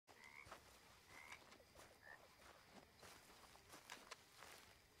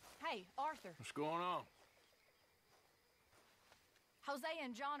Hey, Arthur. What's going on? Hosea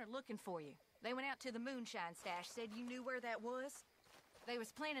and John are looking for you. They went out to the moonshine stash, said you knew where that was. They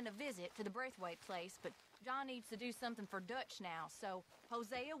was planning a visit to the Braithwaite place, but John needs to do something for Dutch now, so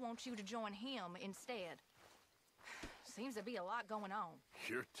Hosea wants you to join him instead. Seems to be a lot going on.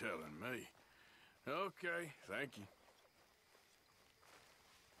 You're telling me. Okay, thank you.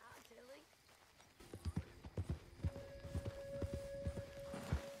 Hi, Tilly.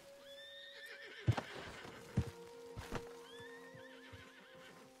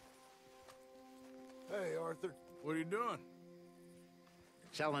 Hey, Arthur. What are you doing?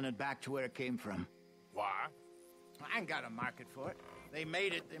 Selling it back to where it came from. Why? I ain't got a market for it. They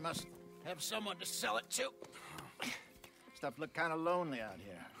made it, they must have someone to sell it to. Stuff look kind of lonely out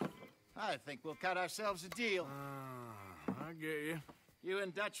here. I think we'll cut ourselves a deal. I get you. You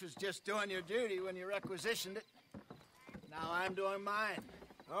and Dutch was just doing your duty when you requisitioned it. Now I'm doing mine.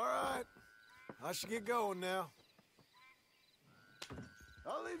 All right. I should get going now.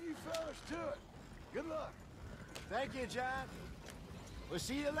 I'll leave you fellas to it. Good luck. Thank you, John. We'll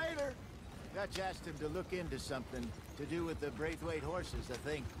see you later. Dutch asked him to look into something to do with the Braithwaite horses, I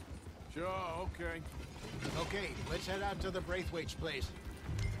think. Sure, okay. Okay, let's head out to the Braithwaite's place.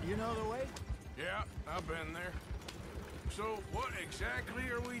 You know the way? Yeah, I've been there. So, what exactly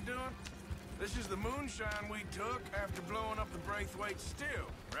are we doing? This is the moonshine we took after blowing up the Braithwaite still,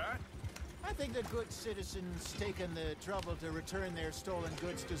 right? I think the good citizens taking the trouble to return their stolen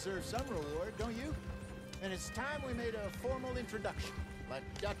goods deserve some reward, don't you? And it's time we made a formal introduction, like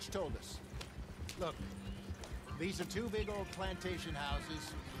Dutch told us. Look, these are two big old plantation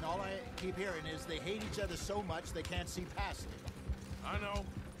houses, and all I keep hearing is they hate each other so much they can't see past it. I know.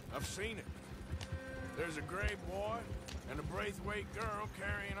 I've seen it. There's a gray boy and a Braithwaite girl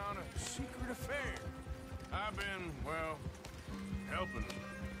carrying on a secret affair. I've been, well, helping them.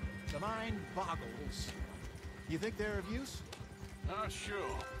 The mind boggles. You think they're of use? Not sure.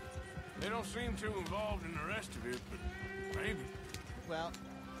 They don't seem too involved in the rest of it, but maybe. Well,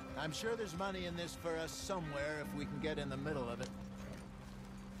 I'm sure there's money in this for us somewhere if we can get in the middle of it.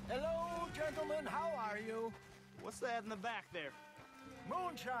 Hello, gentlemen. How are you? What's that in the back there?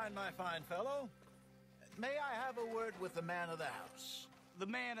 Moonshine, my fine fellow. May I have a word with the man of the house? The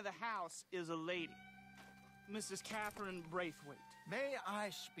man of the house is a lady. Mrs. Catherine Braithwaite. May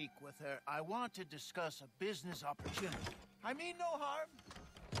I speak with her? I want to discuss a business opportunity. I mean no harm.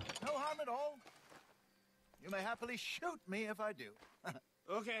 No harm at all. You may happily shoot me if I do.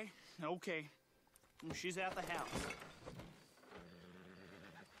 Okay. She's at the house.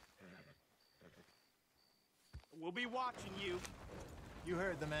 We'll be watching you. You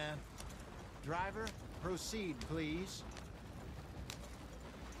heard the man. Driver, proceed, please.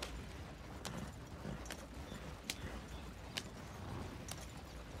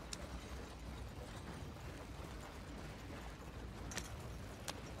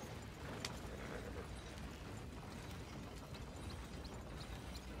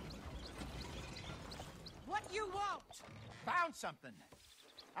 What you want? Found something.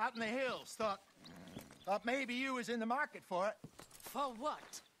 Out in the hills. Thought maybe you was in the market for it. For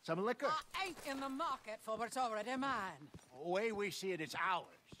what? Some liquor. I ain't in the market for what's already mine. The way we see it, it's ours.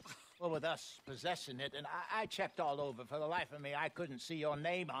 Well, with us possessing it, and I checked all over. For the life of me, I couldn't see your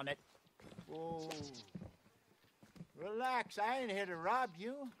name on it. Oh. Relax, I ain't here to rob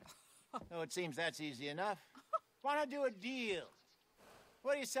you. No, it seems that's easy enough. Wanna do a deal?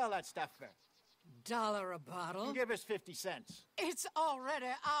 What do you sell that stuff for? $1 a bottle? You give us 50 cents. It's already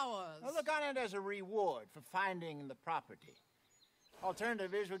ours. Now look on it as a reward for finding the property.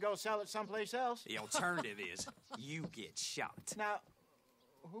 Alternative is we go sell it someplace else. The alternative is you get shot. Now,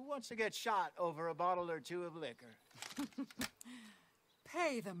 who wants to get shot over a bottle or two of liquor?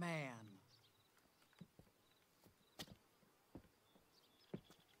 Pay the man.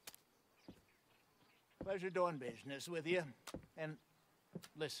 Pleasure doing business with you. And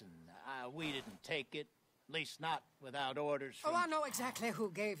listen, we didn't take it. At least not without orders from... Oh, I know exactly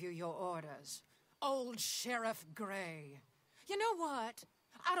who gave you your orders. Old Sheriff Gray. You know what?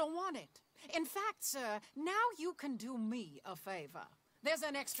 I don't want it. In fact, sir, now you can do me a favor. There's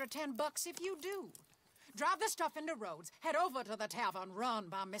an extra $10 if you do. Drive the stuff into Rhodes, head over to the tavern run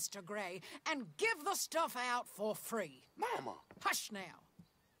by Mr. Gray, and give the stuff out for free. Mama! Hush now.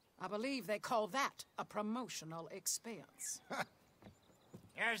 I believe they call that a promotional expense.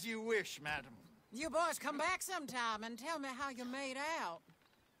 As you wish, madam. You boys come back sometime and tell me how you made out.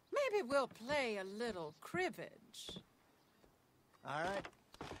 Maybe we'll play a little cribbage. All right.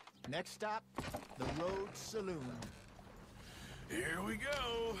 Next stop, the Rhodes Saloon. Here we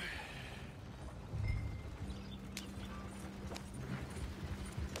go.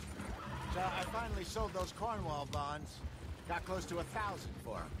 finally sold those Cornwall bonds. Got close to 1,000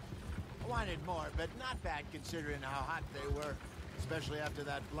 for them. I wanted more, but not bad considering how hot they were, especially after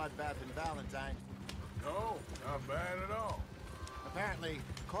that bloodbath in Valentine. No, not bad at all. Apparently,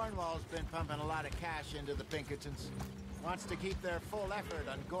 Cornwall's been pumping a lot of cash into the Pinkertons. Wants to keep their full effort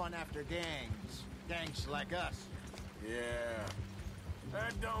on going after gangs. Gangs like us. Yeah,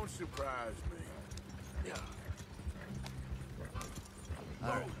 that don't surprise me. All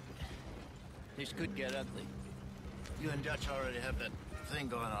right. This could get ugly. You and Dutch already have that thing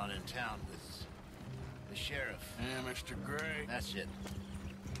going on in town with the sheriff. Yeah, Mr. Gray. That's it.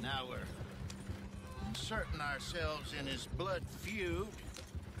 Now we're inserting ourselves in his blood feud.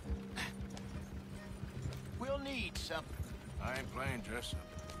 We'll need something. I ain't playing dress up.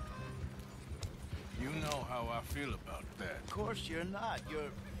 You know how I feel about that. Of course you're not.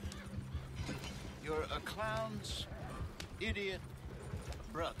 You're a clown's idiot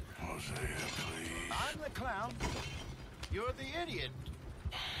brother. Hosea, please. I'm the clown. You're the idiot.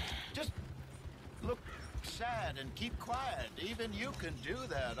 Just look sad and keep quiet. Even you can do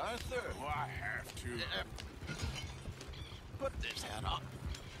that, Arthur. Oh, I have to. Put this hat on.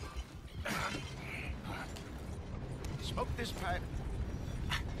 Smoke this pipe.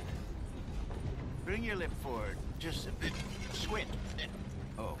 Bring your lip forward just a bit. Squint.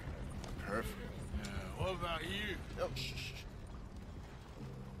 Oh, perfect. What about you? Oh, shh.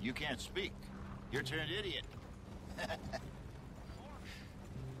 You can't speak. You're turned idiot.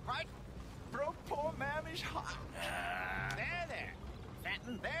 Right? Broke poor Mammy's heart. There.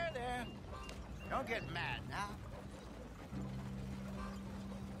 Fenton, there. Don't get mad now.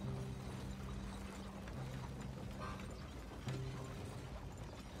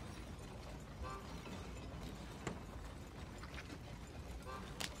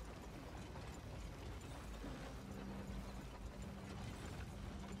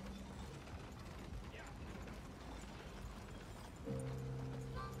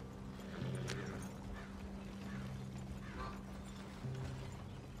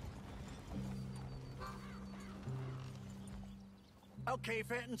 Okay,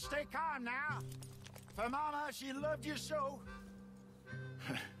 Fenton, stay calm now. For Mama, she loved you so.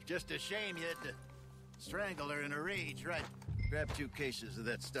 Just a shame you had to strangle her in a rage, right? Grab 2 cases of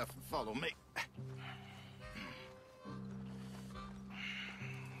that stuff and follow me.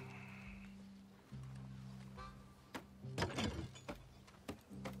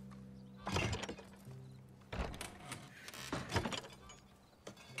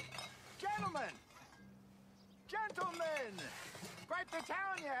 Gentlemen! Quite the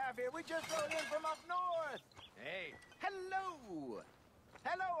town you have here. We just rode in from up north. Hey. Hello.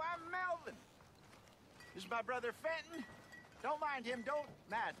 Hello, I'm Melvin. This is my brother Fenton. Don't mind him. Don't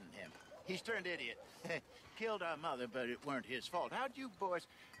madden him. He's turned idiot. Killed our mother, but it weren't his fault. How'd you boys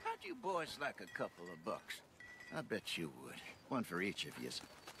like a couple of bucks? I bet you would. One for each of you.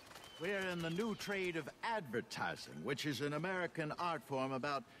 We're in the new trade of advertising, which is an American art form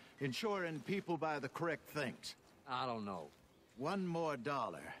about ensuring people buy the correct things. I don't know. $1 more.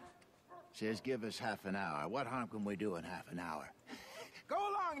 Says give us half an hour. What harm can we do in half an hour? Go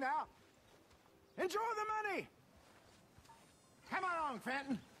along now. Enjoy the money. Come along,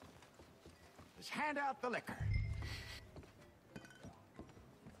 Fenton. Let's hand out the liquor.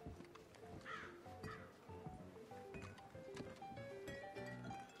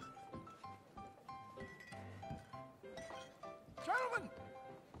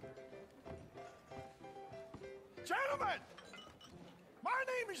 Gentlemen! My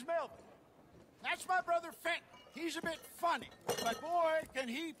name is Melvin. That's my brother Fenton. He's a bit funny, but boy, can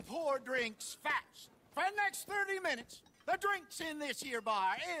he pour drinks fast. For the next 30 minutes, the drinks in this here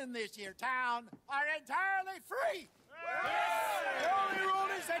bar, in this here town, are entirely free. The only rule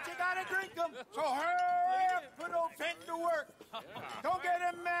is that you gotta drink them. So hurry up, put old Fenton to work. Don't get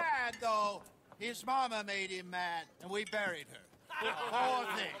him mad, though. His mama made him mad, and we buried her. Poor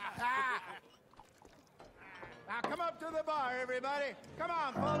thing. Now come up to the bar, everybody. Come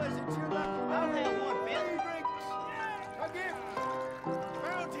on, fellas, it's your lucky day. I'll have one, Bill. Free drinks, a gift,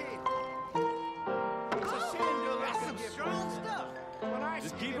 bounty. It's a sin to let That's some strong stuff. When I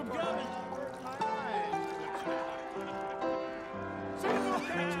Just see keep you 'em for coming. the first time. Single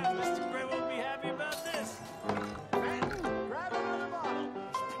Mr. Gray won't be happy about this. Fenton, grab another bottle.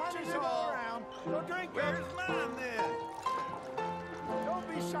 There's plenty to go around. So drink it. Where's mine then? Don't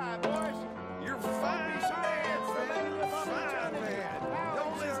be shy, boys. You're Don't be fine, shy. man, It's the Fenton. lady of Fine, opportunity. man. Now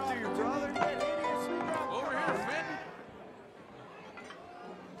Don't it's listen to your opportunity brother. to get hideously drunk. Over here, Fenton.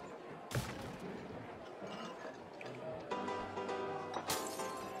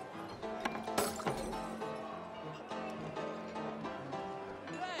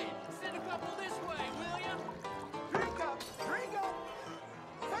 Hey, send a couple this way.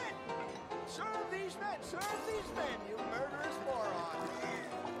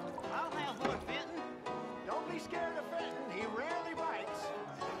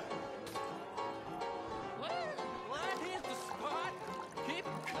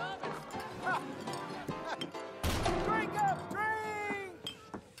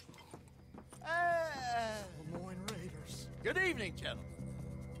 Good evening, gentlemen.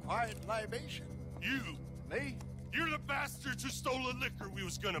 Quiet libation? You! Me? You're the bastards who stole the liquor we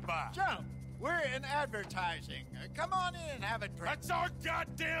was gonna buy. Gentlemen, we're in advertising. Come on in and have a drink. That's our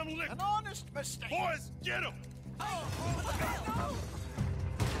goddamn liquor! An honest mistake. Boys, get him!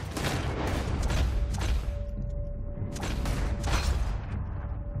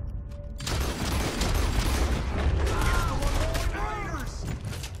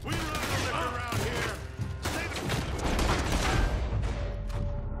 We run the liquor around here.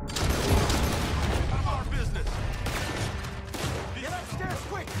 Of our business. Get upstairs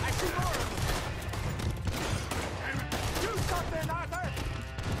quick! I see more of them! Do something, Arthur!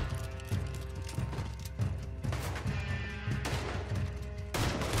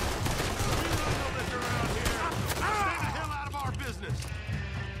 We run the liquor around here. Stay the hell out of our business.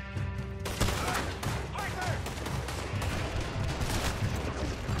 Arthur!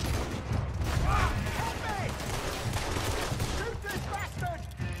 Help me! Shoot this bastard!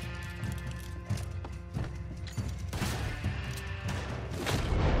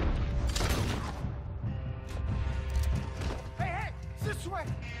 Hey, hey! This way!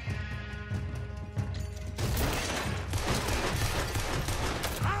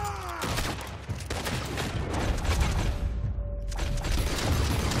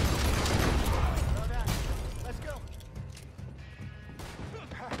 Slow down. Let's go.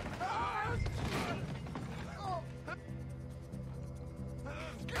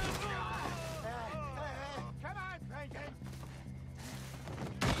 Come on, Franklin.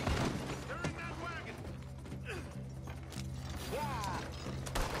 They're in that wagon. Yeah.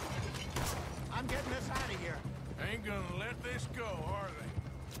 I'm getting us out of here. Ain't gonna let this go, are they?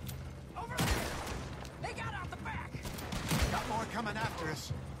 Over there! They got out the back! Got more coming after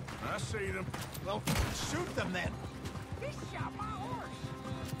us. I see them. Well, shoot them then. He shot my horse!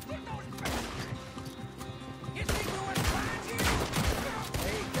 Get those bastards! You think we would find you?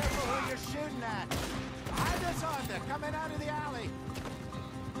 Hey, careful who you're shooting at. Behind us, Arthur, coming out of the alley.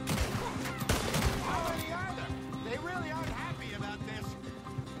 How many are there? They really aren't happy about this.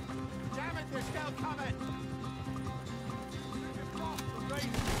 Damn it, they're still coming.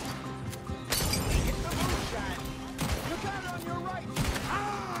 Hit the moonshine. Look out on your right.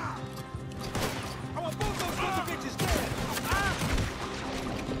 Ah! I want both those bitches dead. Ah!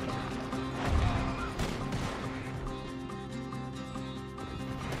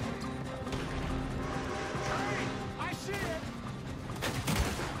 I see it!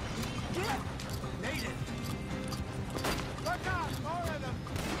 Get! Native! Look out! More of them!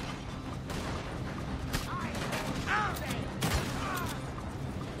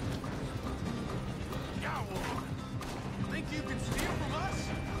 Coward! Think you can steal from us?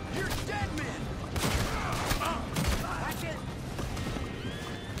 You're dead men! That's it!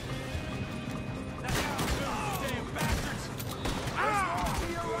 That's how it goes, you damn bastards! To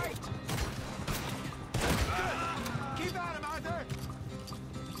your right! Good! Keep at him, Arthur!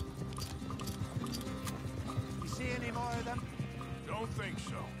 You see any more of them? Don't think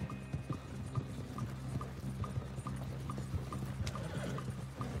so.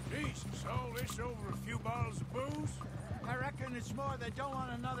 Jesus, all this over a few bottles of booze? I reckon it's more they don't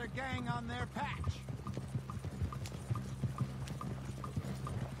want another gang on their patch.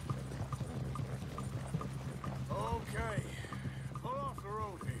 Okay. Pull off the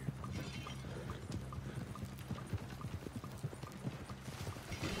road here.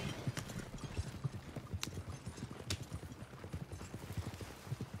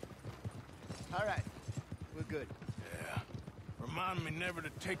 All right. We're good. Yeah. Remind me never to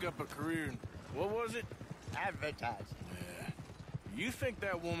take up a career in... What was it? Advertising. Yeah. You think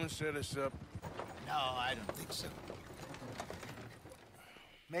that woman set us up? No, I don't think so.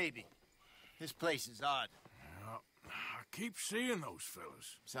 Maybe. This place is odd. Well, I keep seeing those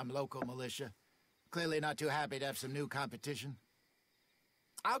fellas. Some local militia. Clearly not too happy to have some new competition.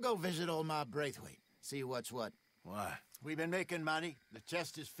 I'll go visit old Ma Braithwaite. See what's what. Why? We've been making money. The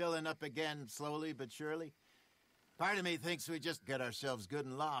chest is filling up again, slowly but surely. Part of me thinks we just get ourselves good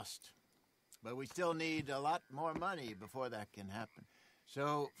and lost. But we still need a lot more money before that can happen.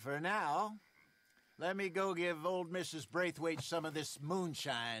 So, for now, let me go give old Mrs. Braithwaite some of this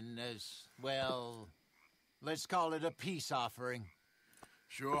moonshine as, well, let's call it a peace offering.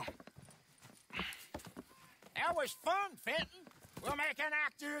 Sure. That was fun, Fenton. We'll make an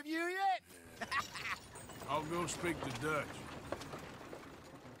actor of you yet. I'll go speak to Dutch.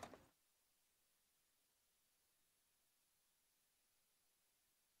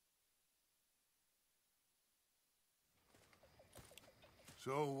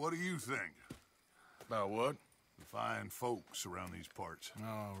 So, what do you think? About what? The fine folks around these parts.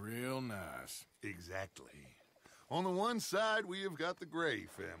 Oh, real nice. Exactly. On the one side, we have got the Gray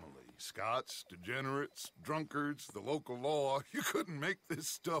family. Scots, degenerates, drunkards, the local law. You couldn't make this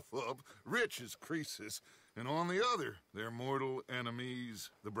stuff up. Rich as Croesus. And on the other, their mortal enemies,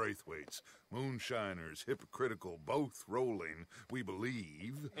 the Braithwaites. Moonshiners, hypocritical, both rolling, we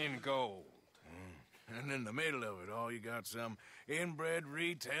believe. In gold. And in the middle of it all, you got some inbred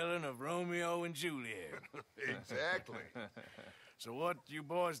retelling of Romeo and Juliet. Exactly. So what you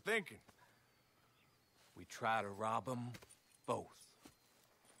boys thinking? We try to rob them both.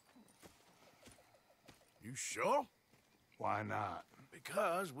 You sure? Why not?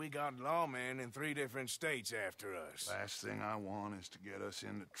 Because we got lawmen in 3 different states after us. Last thing I want is to get us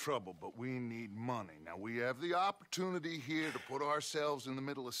into trouble, but we need money. Now, we have the opportunity here to put ourselves in the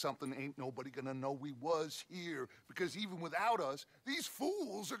middle of something ain't nobody gonna know we was here, because even without us, these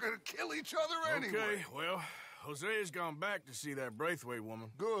fools are gonna kill each other anyway. Okay, well, Hosea's gone back to see that Braithwaite woman.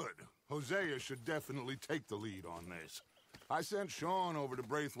 Good. Hosea should definitely take the lead on this. I sent Sean over to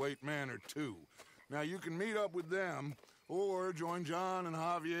Braithwaite Manor, too. Now, you can meet up with them, or join John and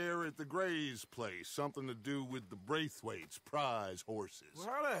Javier at the Gray's place. Something to do with the Braithwaite's prize horses. Well,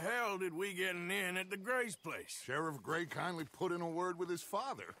 how the hell did we get in at the Gray's place? Sheriff Gray kindly put in a word with his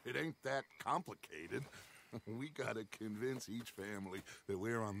father. It ain't that complicated. We gotta convince each family that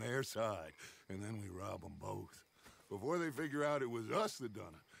we're on their side, and then we rob them both. Before they figure out it was us that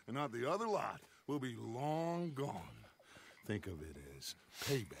done it, and not the other lot, we'll be long gone. Think of it as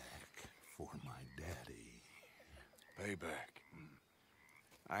payback for my daddy. Payback.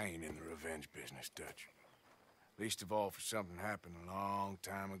 I ain't in the revenge business, Dutch. Least of all for something happened a long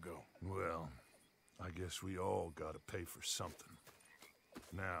time ago. Well, I guess we all gotta pay for something.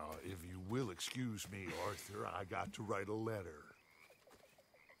 Now, if you will excuse me, Arthur, I got to write a letter.